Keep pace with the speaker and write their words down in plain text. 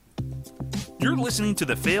You're listening to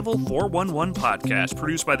the Fayetteville 411 podcast,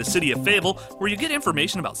 produced by the City of Fayetteville, where you get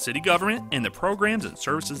information about city government and the programs and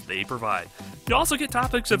services they provide. You also get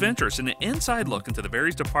topics of interest and an inside look into the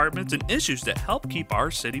various departments and issues that help keep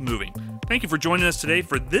our city moving. Thank you for joining us today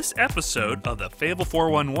for this episode of the Fayetteville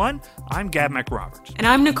 411. I'm Gab McRoberts. And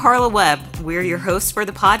I'm Nicarla Webb. We're your hosts for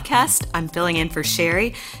the podcast. I'm filling in for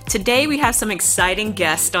Sherry. Today we have some exciting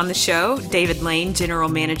guests on the show. David Lane, General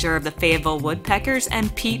Manager of the Fayetteville Woodpeckers,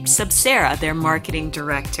 and Pete Subsera, their Marketing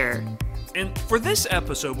Director. And for this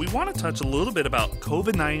episode, we want to touch a little bit about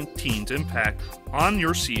COVID-19's impact on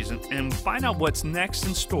your season and find out what's next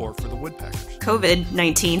in store for the Woodpeckers.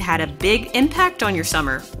 COVID-19 had a big impact on your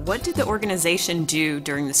summer. What did the organization do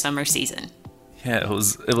during the summer season? Yeah, it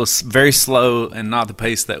was very slow and not the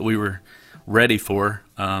pace that we were ready for.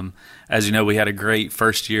 As you know, we had a great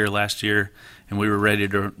first year last year, and we were ready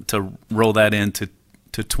to roll that into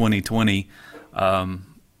 2020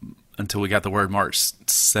 until we got the word March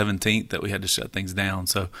 17th that we had to shut things down.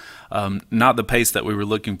 So not the pace that we were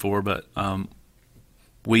looking for, but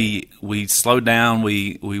we slowed down.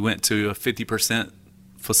 We went to a 50%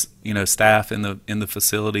 staff in the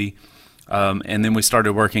facility, and then we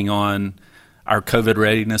started working on our COVID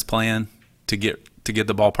readiness plan to get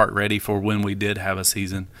the ballpark ready for when we did have a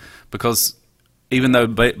season. Because even though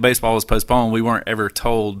baseball was postponed, we weren't ever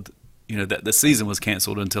told that the season was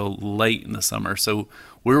canceled until late in the summer. So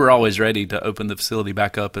we were always ready to open the facility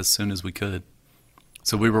back up as soon as we could.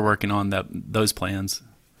 So we were working on those plans.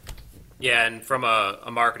 Yeah, and from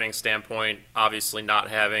a marketing standpoint, obviously not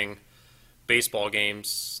having baseball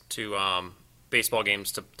games to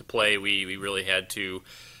play, we really had to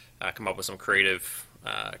come up with some creative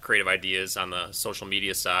ideas on the social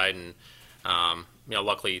media side, and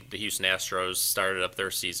luckily the Houston Astros started up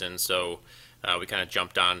their season, so we kind of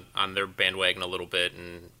jumped on their bandwagon a little bit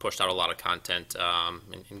and pushed out a lot of content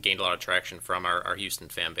and gained a lot of traction from our Houston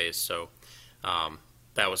fan base. So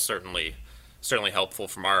that was certainly helpful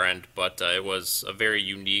from our end, but it was a very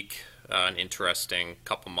unique and interesting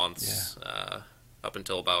couple months up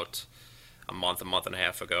until about a month and a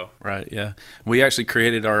half ago. Right, yeah. We actually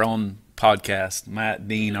created our own podcast. Matt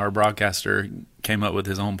Dean, our broadcaster, came up with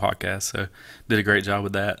his own podcast, so did a great job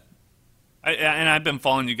with that. And I've been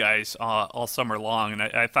following you guys all summer long, and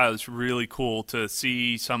I thought it was really cool to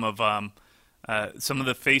see some of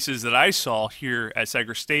the faces that I saw here at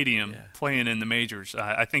Seger Stadium playing in the majors.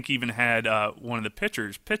 I think even had one of the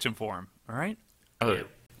pitchers pitching for him. All right. Oh.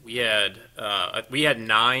 Yeah, we had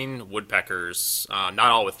 9 Woodpeckers, not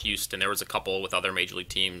all with Houston. There was a couple with other major league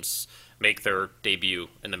teams make their debut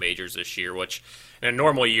in the majors this year, which in a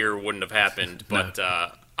normal year wouldn't have happened. But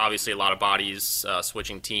obviously a lot of bodies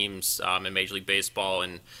switching teams in Major League Baseball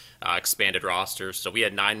and expanded rosters. So we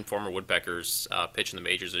had 9 former Woodpeckers pitch in the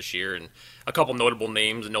majors this year, and a couple notable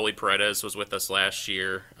names. Noli Paredes was with us last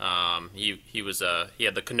year. He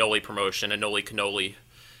had the Cannoli promotion, Noli Cannoli.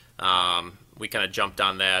 We kind of jumped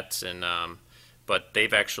on that, and but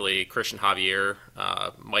they've actually, Christian Javier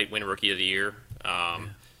might win Rookie of the Year.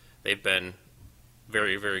 They've been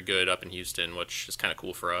very, very good up in Houston, which is kind of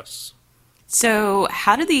cool for us. So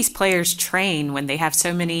how do these players train when they have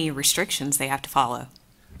so many restrictions they have to follow?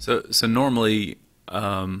 So normally,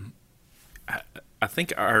 I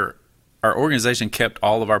think our organization kept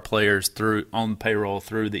all of our players on payroll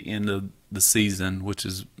through the end of the season, which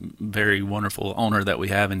is very wonderful honor that we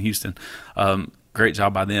have in Houston. Great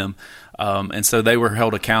job by them. And so they were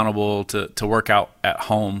held accountable to work out at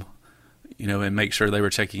home, and make sure they were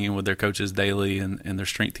checking in with their coaches daily and their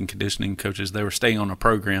strength and conditioning coaches. They were staying on a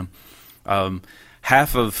program.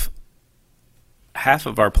 Half of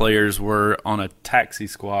our players were on a taxi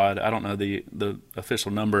squad. I don't know the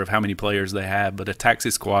official number of how many players they had, but a taxi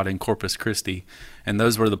squad in Corpus Christi. And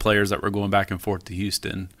those were the players that were going back and forth to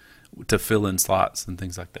Houston to fill in slots and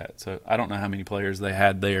things like that. So I don't know how many players they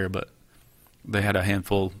had there, but they had a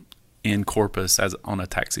handful in Corpus as on a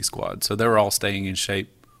taxi squad. So they were all staying in shape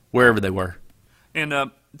wherever they were. And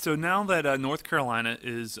so now that North Carolina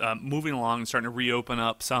is moving along and starting to reopen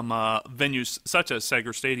up some venues such as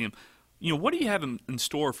Seger Stadium, what do you have in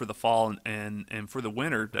store for the fall and for the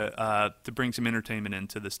winter to bring some entertainment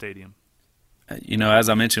into the stadium? As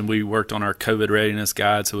I mentioned, we worked on our COVID readiness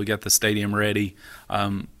guide, so we got the stadium ready.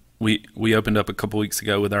 We opened up a couple weeks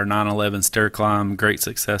ago with our 9/11 stair climb, great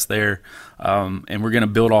success there, and we're going to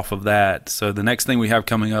build off of that. So the next thing we have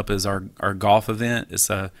coming up is our golf event. It's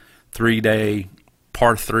a 3-day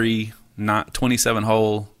par 3,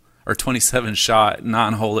 27-hole or 27-shot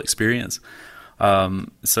 9-hole experience.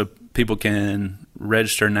 So people can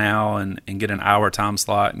register now and get an hour time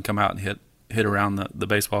slot and come out and hit around the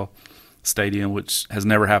baseball stadium, which has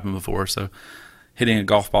never happened before. So hitting a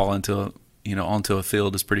golf ball into onto a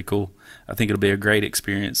field is pretty cool. I think it'll be a great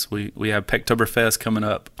experience. We have Pektoberfest coming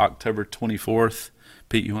up October 24th.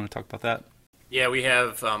 Pete, you want to talk about that? Yeah, we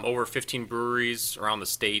have over 15 breweries around the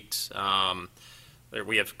state.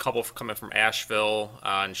 We have a couple coming from Asheville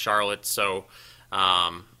and Charlotte, so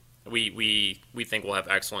we think we'll have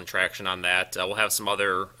excellent traction on that. We'll have some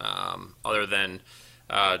other than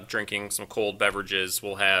drinking some cold beverages.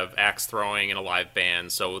 We'll have axe throwing and a live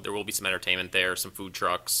band, so there will be some entertainment there, some food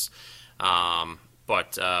trucks.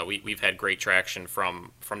 But we've had great traction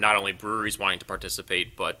from not only breweries wanting to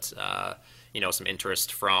participate, but some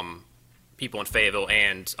interest from people in Fayetteville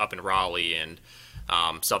and up in Raleigh and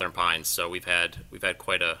Southern Pines. So we've had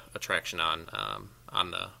quite a traction on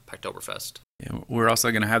the Pektoberfest. Yeah, we're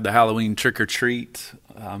also going to have the Halloween trick or treat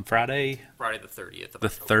Friday the 30th. The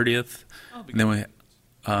 30th,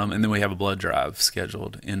 and then we have a blood drive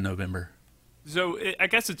scheduled in November. So I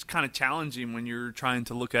guess it's kind of challenging when you're trying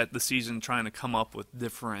to look at the season, trying to come up with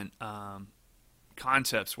different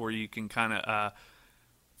concepts where you can kind of,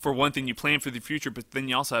 for one thing, you plan for the future, but then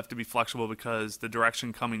you also have to be flexible because the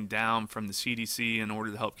direction coming down from the CDC in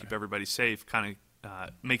order to help keep everybody safe kind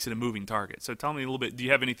of makes it a moving target. So tell me a little bit, do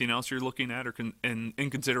you have anything else you're looking at or in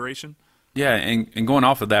consideration? Yeah, and going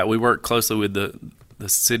off of that, we work closely with the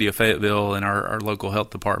city of Fayetteville and our local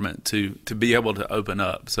health department to be able to open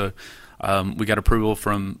up. So we got approval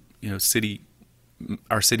from our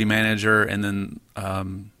city manager and then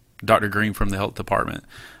Dr. Green from the health department.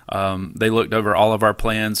 They looked over all of our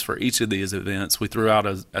plans for each of these events. We threw out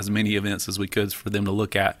as many events as we could for them to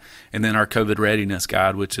look at. And then our COVID readiness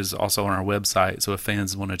guide, which is also on our website. So if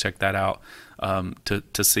fans want to check that out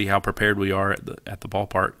to see how prepared we are at the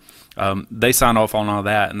ballpark. They signed off on all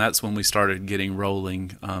that, and that's when we started getting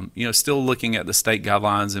rolling. Still looking at the state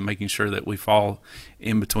guidelines and making sure that we fall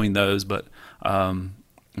in between those. But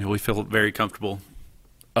we feel very comfortable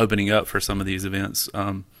opening up for some of these events.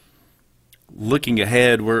 Looking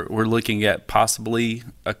ahead, we're looking at possibly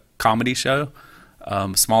a comedy show,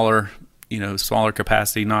 smaller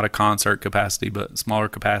capacity, not a concert capacity, but smaller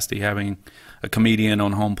capacity, having a comedian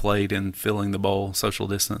on home plate and filling the bowl, social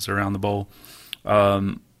distance around the bowl.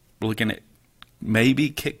 Looking at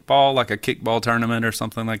maybe kickball, like a kickball tournament or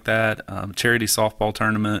something like that, charity softball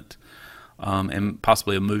tournament, and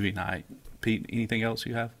possibly a movie night. Pete, anything else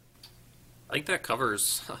you have? I think that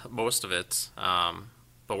covers most of it.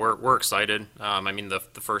 But we're excited. The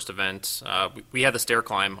first event, we had the stair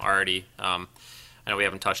climb already. I know we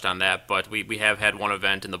haven't touched on that, but we have had one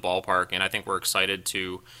event in the ballpark, and I think we're excited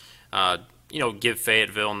to, give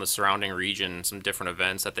Fayetteville and the surrounding region some different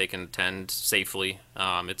events that they can attend safely.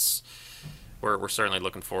 We're certainly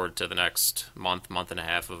looking forward to the next month and a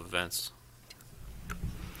half of events.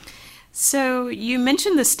 So you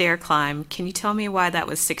mentioned the stair climb. Can you tell me why that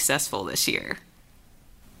was successful this year?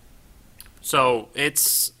 So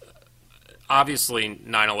it's obviously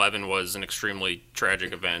 9/11 was an extremely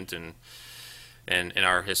tragic event in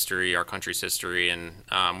our history, our country's history, and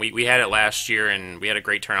we had it last year, and we had a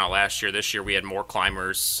great turnout last year. This year we had more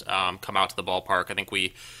climbers come out to the ballpark. I think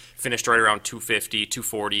we finished right around 250,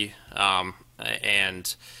 240,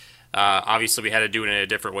 and obviously we had to do it in a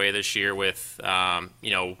different way this year with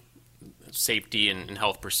safety and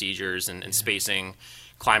health procedures and spacing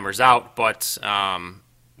climbers out, but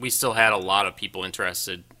we still had a lot of people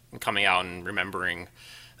interested in coming out and remembering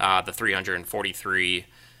the 343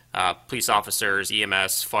 police officers,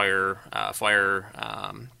 EMS, fire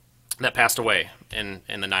that passed away in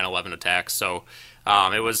the 9/11 attacks. So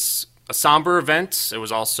it was a somber event. It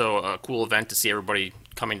was also a cool event to see everybody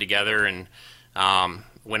coming together and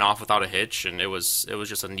went off without a hitch. And it was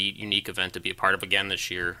just a neat, unique event to be a part of again this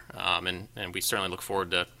year. And we certainly look forward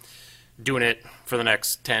to doing it for the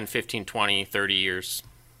next 10, 15, 20, 30 years.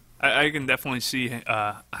 I can definitely see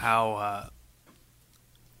how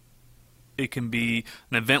it can be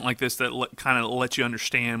an event like this that kind of lets you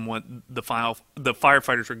understand what the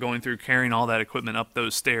firefighters are going through, carrying all that equipment up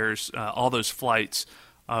those stairs, all those flights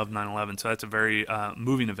of 9/11. So that's a very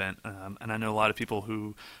moving event, and I know a lot of people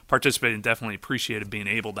who participated and definitely appreciated being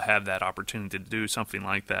able to have that opportunity to do something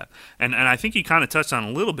like that. And I think you kind of touched on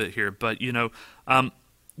a little bit here, but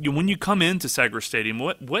when you come into Segra Stadium,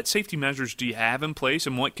 what safety measures do you have in place,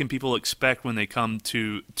 and what can people expect when they come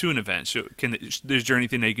to an event? So is there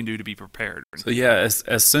anything they can do to be prepared? So yeah,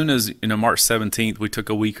 as soon as March 17th, we took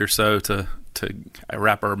a week or so to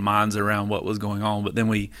wrap our minds around what was going on. But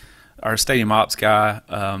then our stadium ops guy,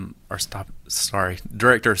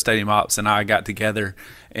 director of stadium ops, and I got together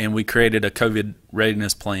and we created a COVID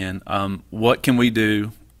readiness plan. What can we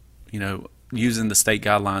do? Using the state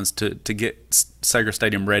guidelines to get Segra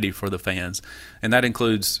Stadium ready for the fans. And that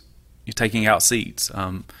includes taking out seats.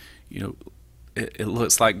 it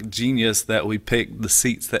looks like genius that we picked the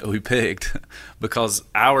seats that we picked because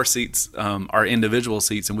our seats are individual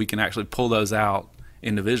seats, and we can actually pull those out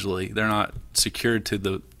individually. They're not secured to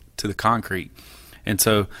the concrete, and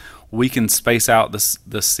so we can space out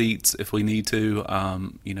the seats if we need to,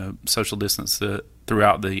 social distance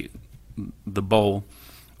throughout the bowl.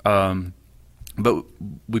 But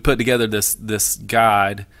we put together this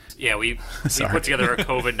guide. Yeah, we put together a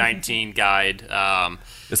COVID-19 guide.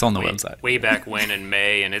 It's on the website. Way back when in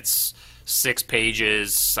May, and it's 6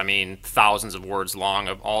 pages. I mean, thousands of words long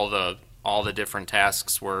of all the different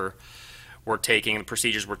tasks we're taking, the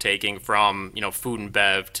procedures we're taking, from food and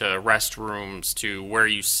bev to restrooms to where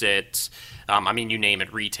you sit. You name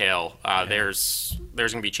it, retail. There's going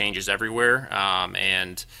to be changes everywhere,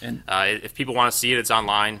 and if people want to see it, it's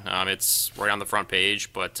online. It's right on the front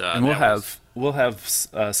page. But and we'll have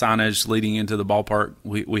signage leading into the ballpark.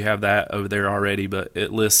 We have that over there already, but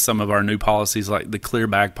it lists some of our new policies, like the clear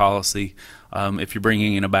bag policy. If you're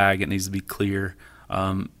bringing in a bag, it needs to be clear.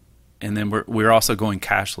 And then we're also going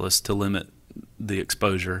cashless to limit the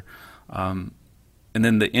exposure. And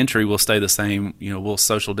then the entry will stay the same. We'll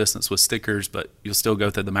social distance with stickers, but you'll still go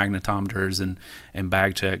through the magnetometers and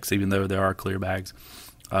bag checks, even though there are clear bags.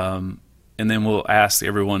 And then we'll ask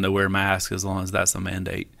everyone to wear masks as long as that's a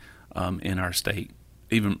mandate in our state,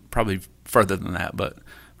 even probably further than that, but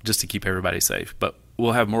just to keep everybody safe. But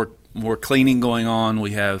we'll have more cleaning going on.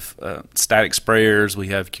 We have static sprayers. We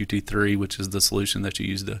have QT3, which is the solution that you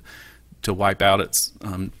use to wipe out. It's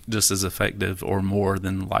just as effective or more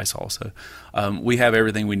than Lysol. So we have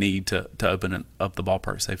everything we need to open up the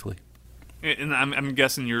ballpark safely. And I'm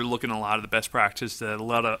guessing you're looking at a lot of the best practice that a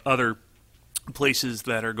lot of other places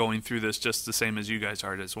that are going through this just the same as you guys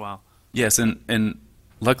are as well. Yes, and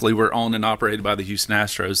luckily we're owned and operated by the Houston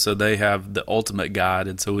Astros, so they have the ultimate guide,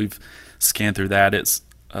 and so we've scanned through that. It's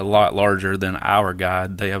a lot larger than our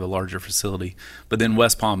guide. They have a larger facility. But then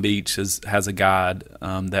West Palm Beach has a guide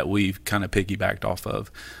that we've kind of piggybacked off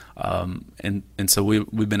of. And so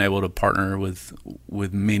we've been able to partner with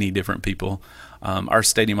many different people. Our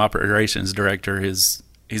stadium operations director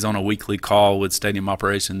he's on a weekly call with stadium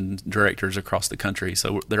operations directors across the country.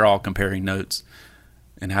 So they're all comparing notes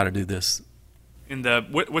and how to do this. And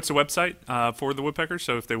what's the website for the Woodpeckers?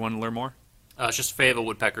 So if they want to learn more? It's just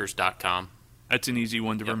FayettevilleWoodpeckers.com. That's an easy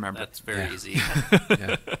one to remember. That's very easy.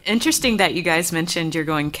 Yeah. Interesting that you guys mentioned you're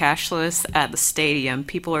going cashless at the stadium.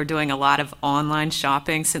 People are doing a lot of online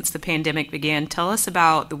shopping since the pandemic began. Tell us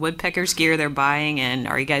about the Woodpeckers gear they're buying, and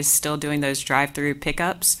are you guys still doing those drive-through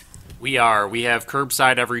pickups? We are. We have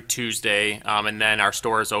curbside every Tuesday, and then our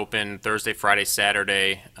store is open Thursday, Friday,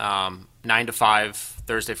 Saturday, 9 to 5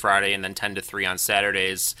 Thursday, Friday, and then 10 to 3 on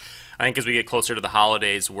Saturdays. I think as we get closer to the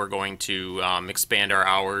holidays, we're going to expand our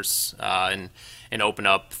hours and open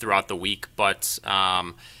up throughout the week. But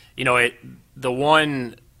a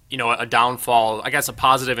downfall, I guess a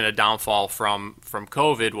positive and a downfall from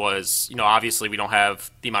COVID was, obviously we don't have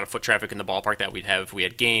the amount of foot traffic in the ballpark that we'd have if we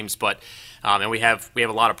had games, but and we have a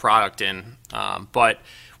lot of product in, but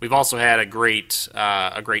we've also had a great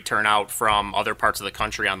turnout from other parts of the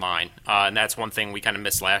country online, and that's one thing we kind of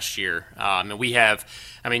missed last year. And we have,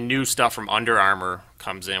 new stuff from Under Armour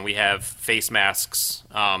comes in. We have face masks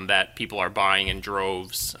that people are buying in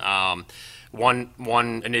droves.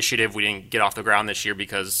 One initiative we didn't get off the ground this year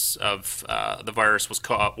because of the virus was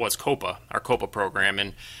COPA, our COPA program,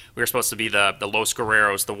 and we were supposed to be the Los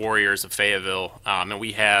Guerreros, the Warriors of Fayetteville, and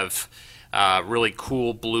we have really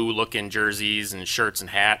cool blue-looking jerseys and shirts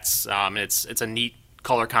and hats. It's a neat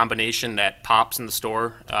color combination that pops in the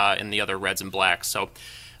store in the other reds and blacks. So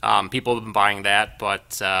people have been buying that,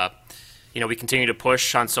 but we continue to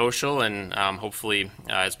push on social, and hopefully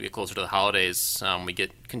as we get closer to the holidays, we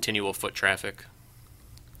get continual foot traffic.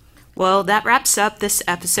 Well, that wraps up this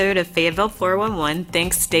episode of Fayetteville 411.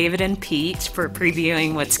 Thanks, David and Pete, for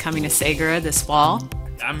previewing what's coming to Segura this fall.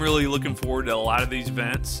 I'm really looking forward to a lot of these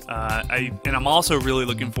events, and I'm also really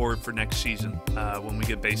looking forward for next season when we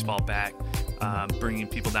get baseball back, bringing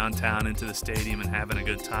people downtown into the stadium and having a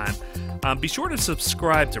good time. Be sure to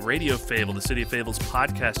subscribe to Radio Fayetteville, the City of Fayetteville's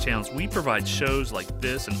podcast channels. We provide shows like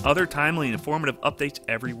this and other timely and informative updates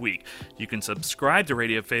every week. You can subscribe to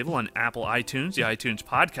Radio Fayetteville on Apple iTunes, the iTunes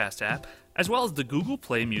podcast app, as well as the Google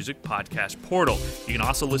Play Music podcast portal. You can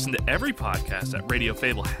also listen to every podcast that Radio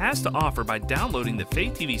Fayetteville has to offer by downloading the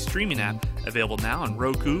Faye TV streaming app, available now on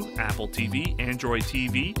Roku, Apple TV, Android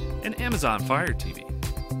TV, and Amazon Fire TV.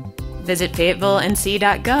 Visit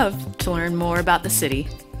FayettevilleNC.gov to learn more about the city.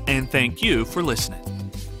 And thank you for listening.